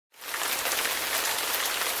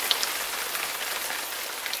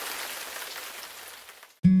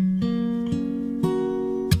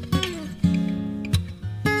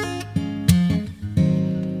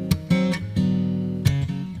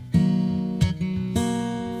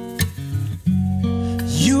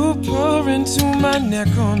pouring to my neck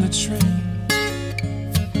on the train.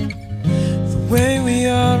 The way we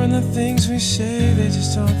are and the things we say, they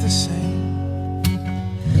just aren't the same.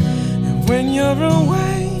 And when you're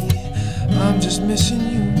away, I'm just missing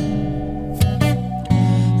you.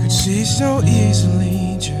 Could see so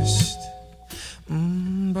easily just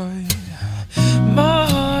but my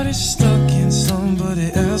heart is stuck in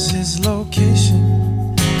somebody else's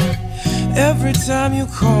location. Every time you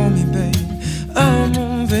call me, babe, I'm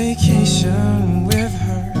on vacation with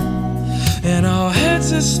her, and our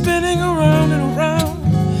heads are spinning around and around.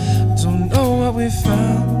 Don't know what we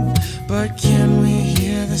found, but can we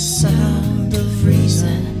hear the sound of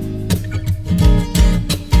reason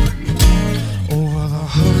over the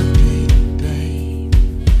heartbeat, babe?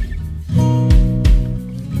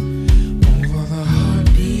 Over the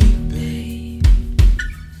heartbeat, babe.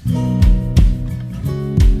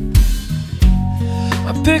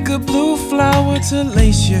 I pick a blue flower to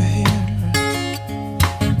lace your hair,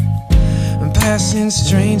 and passing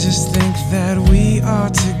strangers think that we are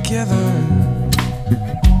together.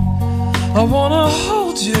 I wanna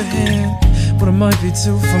hold your hand, but it might be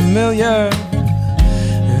too familiar.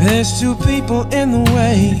 There's two people in the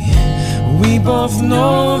way, we both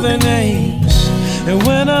know their names. And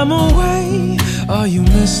when I'm away, are you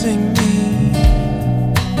missing me?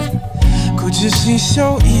 Could you see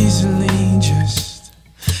so easily just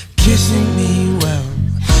kissing me? Well,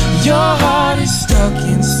 your heart is stuck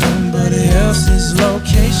in somebody else's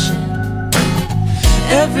location.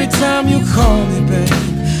 Every time you call me, babe,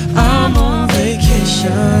 I'm on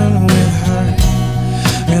vacation with her,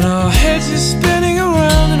 and our heads are spinning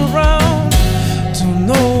around and around. Don't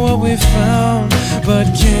know what we found, but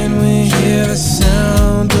can we hear the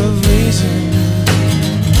sound of reason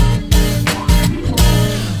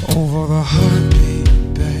over the heartbeat,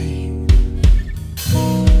 babe?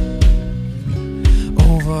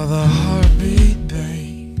 Over the heartbeat,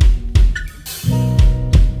 babe.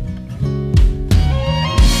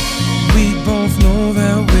 We both know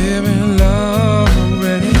that we're in love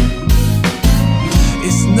already.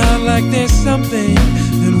 It's not like there's something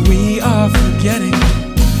that we are forgetting,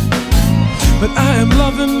 but I am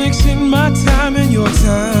loving mixing my time and your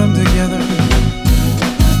time together.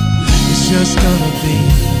 It's just gonna be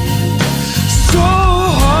so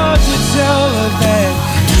hard to tell her that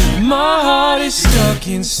my heart is stuck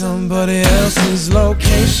in somebody else's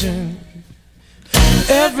location.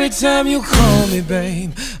 Every time you call me,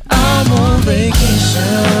 babe, I'm on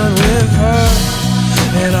vacation with her,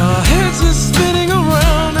 and our heads are spinning